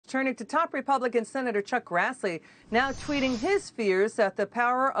turning to top Republican Senator Chuck Grassley, now tweeting his fears that the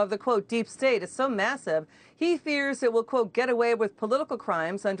power of the, quote, deep state is so massive, he fears it will, quote, get away with political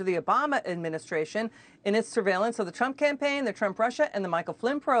crimes under the Obama administration in its surveillance of the Trump campaign, the Trump Russia, and the Michael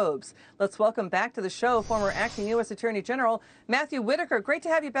Flynn probes. Let's welcome back to the show former acting U.S. Attorney General Matthew Whitaker. Great to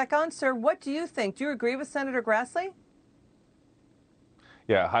have you back on, sir. What do you think? Do you agree with Senator Grassley?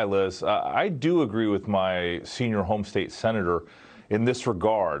 Yeah, hi, Liz. I do agree with my senior home state senator in this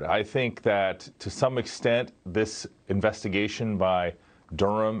regard. I think that to some extent, this investigation by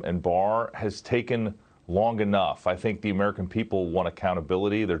Durham and Barr has taken long enough. I think the American people want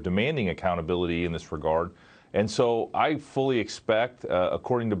accountability. They're demanding accountability in this regard. And so I fully expect,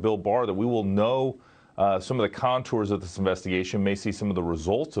 according to Bill Barr, that we will know some of the contours of this investigation, may see some of the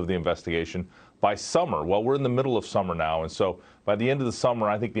results of the investigation by summer. Well, we're in the middle of summer now, and so by the end of the summer,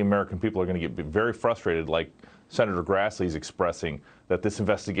 I think the American people are going to get very frustrated, like Senator Grassley is expressing, that this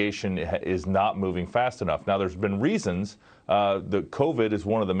investigation is not moving fast enough. Now, there's been reasons. The COVID is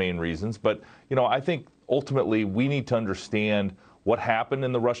one of the main reasons, but I think ultimately we need to understand what happened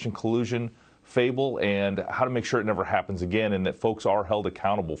in the Russian collusion fable and how to make sure it never happens again, and that folks are held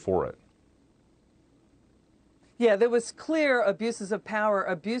accountable for it. Yeah, there was clear abuses of power,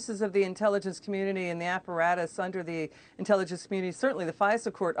 abuses of the intelligence community and the apparatus under the intelligence community, certainly the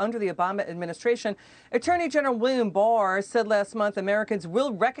FISA court under the Obama administration. Attorney General William Barr said last month Americans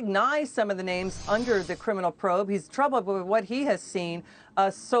will recognize some of the names under the criminal probe. He's troubled with what he has seen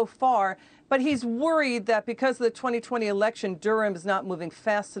so far. But he's worried that because of the 2020 election, Durham is not moving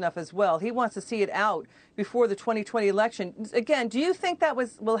fast enough as well. He wants to see it out before the 2020 election. Again, do you think that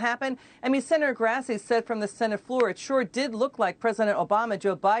will happen? I mean, Senator Grassley said from the Senate floor, it sure did look like President Obama,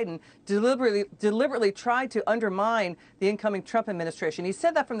 Joe Biden, deliberately tried to undermine the incoming Trump administration. He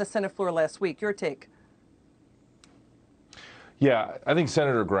said that from the Senate floor last week. Your take? Yeah, I think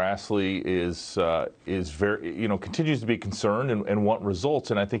Senator Grassley is very, continues to be concerned and want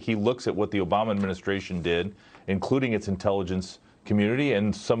results. And I think he looks at what the Obama administration did, including its intelligence community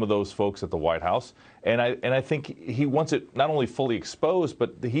and some of those folks at the White House. And I think he wants it not only fully exposed,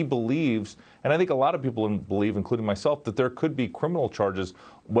 but he believes, and I think a lot of people believe, including myself, that there could be criminal charges,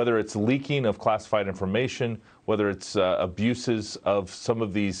 whether it's leaking of classified information, whether it's abuses of some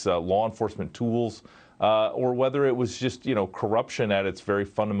of these law enforcement tools, or whether it was just, corruption at its very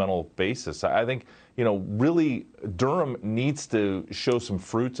fundamental basis. I think, really Durham needs to show some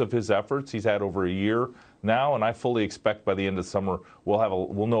fruits of his efforts. He's had over a year now, and I fully expect by the end of summer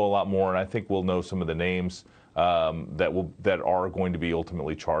we'll know a lot more, and I think we'll know some of the names that are going to be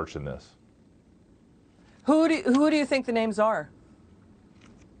ultimately charged in this. Who do you think the names are?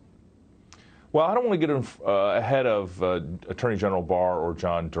 Well, I don't want to get ahead of Attorney General Barr or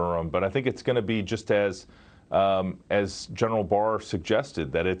John Durham, but I think it's going to be just as General Barr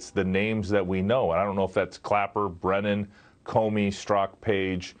suggested, that it's the names that we know. And I don't know if that's Clapper, Brennan, Comey, Strzok,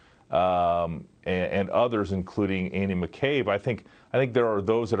 Page, and others, including Andy McCabe. I think there are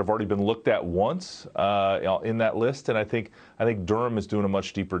those that have already been looked at once in that list, and I think Durham is doing a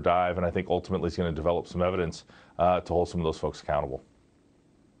much deeper dive, and I think ultimately he's going to develop some evidence to hold some of those folks accountable.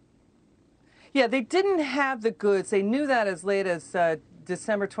 Yeah, they didn't have the goods. They knew that as late as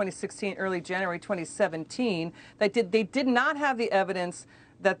December 2016, early January 2017. They did not have the evidence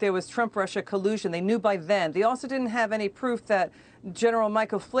that there was Trump-Russia collusion. They knew by then. They also didn't have any proof that General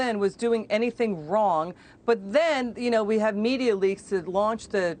Michael Flynn was doing anything wrong. But then, we have media leaks that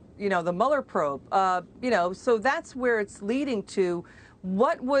launched the Mueller probe. So that's where it's leading to.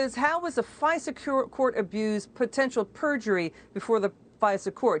 How was the FISA court abused potential perjury before the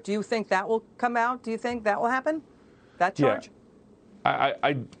FISA court? Do you think that will come out? Do you think that will happen? That charge? Yeah,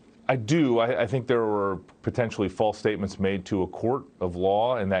 I do. I think there were potentially false statements made to a court of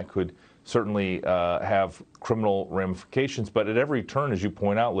law, and that could certainly have criminal ramifications. But at every turn, as you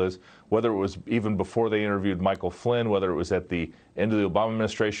point out, Liz, whether it was even before they interviewed Michael Flynn, whether it was at the end of the Obama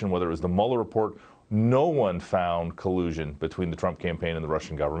administration, whether it was the Mueller report, no one found collusion between the Trump campaign and the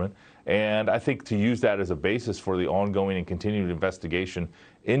Russian government. And I think to use that as a basis for the ongoing and continued investigation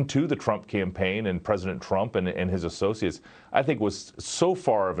into the Trump campaign and President Trump and his associates, I think was so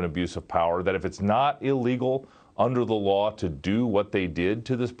far of an abuse of power that if it's not illegal under the law to do what they did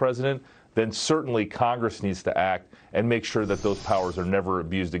to this president, then certainly Congress needs to act and make sure that those powers are never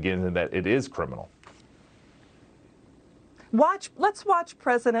abused again and that it is criminal. Let's watch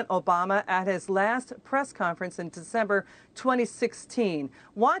President Obama at his last press conference in December 2016.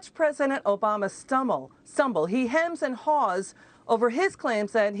 Watch President Obama stumble. He hems and haws over his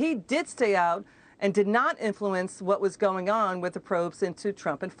claims that he did stay out and did not influence what was going on with the probes into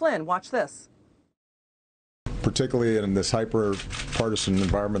Trump and Flynn. Watch this. particularly in this hyper-partisan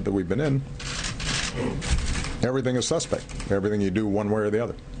environment that we've been in, everything is suspect. Everything you do one way or the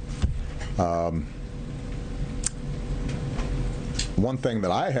other. One thing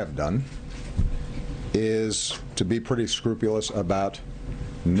that I have done is to be pretty scrupulous about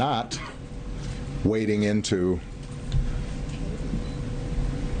not wading into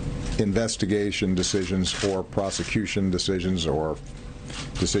investigation decisions or prosecution decisions or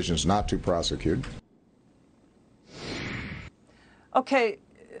decisions not to prosecute. Okay,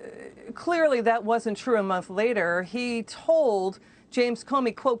 clearly that wasn't true a month later. He told James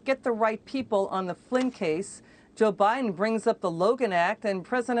Comey, quote, get the right people on the Flynn case. Joe Biden brings up the Logan Act, and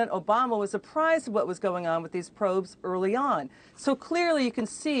President Obama was surprised at what was going on with these probes early on. So clearly you can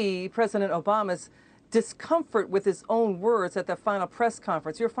see President Obama's discomfort with his own words at the final press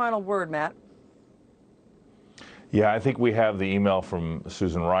conference. Your final word, Matt. Yeah, I think we have the email from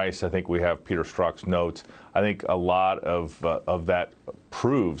Susan Rice. I think we have Peter Strzok's notes. I think a lot of that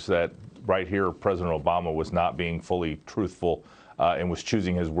proves that right here President Obama was not being fully truthful and was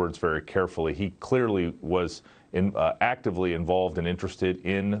choosing his words very carefully. He clearly was actively involved and interested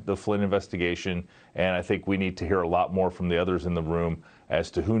in the Flynn investigation, and I think we need to hear a lot more from the others in the room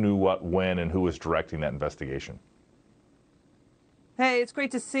as to who knew what, when, and who was directing that investigation. Hey, it's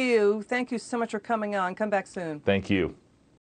great to see you. Thank you so much for coming on. Come back soon. Thank you.